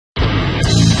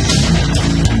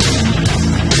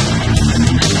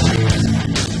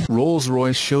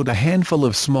Rolls-Royce showed a handful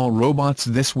of small robots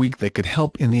this week that could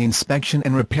help in the inspection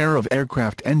and repair of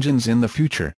aircraft engines in the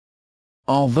future.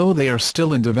 Although they are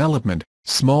still in development,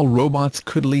 small robots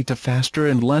could lead to faster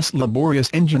and less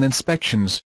laborious engine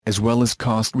inspections, as well as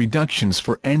cost reductions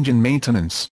for engine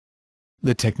maintenance.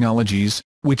 The technologies,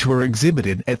 which were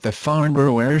exhibited at the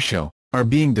Farnborough Airshow, are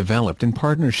being developed in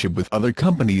partnership with other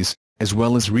companies, as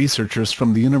well as researchers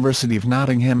from the University of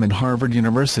Nottingham and Harvard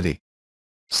University.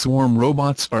 Swarm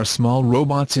robots are small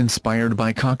robots inspired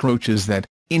by cockroaches that,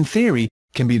 in theory,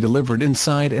 can be delivered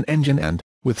inside an engine and,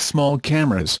 with small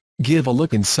cameras, give a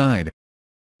look inside.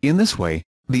 In this way,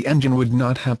 the engine would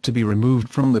not have to be removed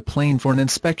from the plane for an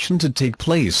inspection to take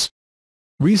place.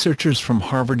 Researchers from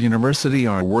Harvard University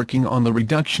are working on the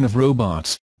reduction of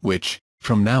robots, which,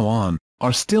 from now on,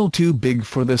 are still too big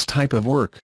for this type of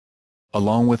work.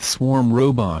 Along with swarm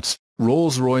robots,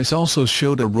 Rolls-Royce also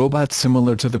showed a robot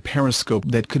similar to the periscope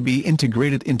that could be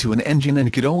integrated into an engine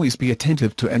and could always be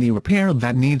attentive to any repair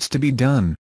that needs to be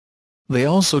done. They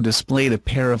also displayed a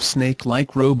pair of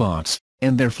snake-like robots,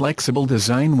 and their flexible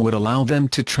design would allow them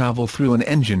to travel through an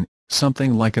engine,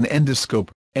 something like an endoscope,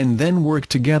 and then work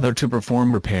together to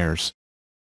perform repairs.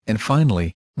 And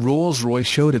finally, Rolls-Royce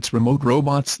showed its remote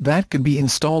robots that could be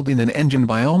installed in an engine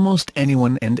by almost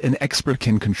anyone, and an expert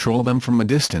can control them from a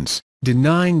distance,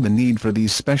 denying the need for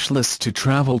these specialists to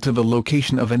travel to the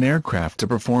location of an aircraft to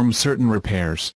perform certain repairs.